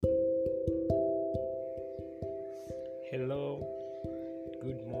Hello,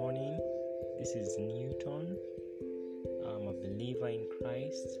 good morning. This is Newton. I'm a believer in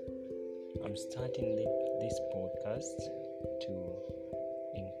Christ. I'm starting this podcast to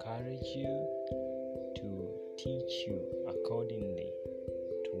encourage you, to teach you accordingly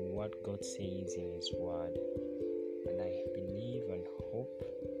to what God says in His Word. And I believe and hope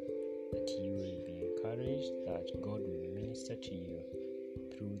that you will be encouraged, that God will minister to you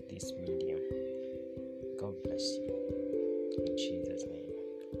through this medium.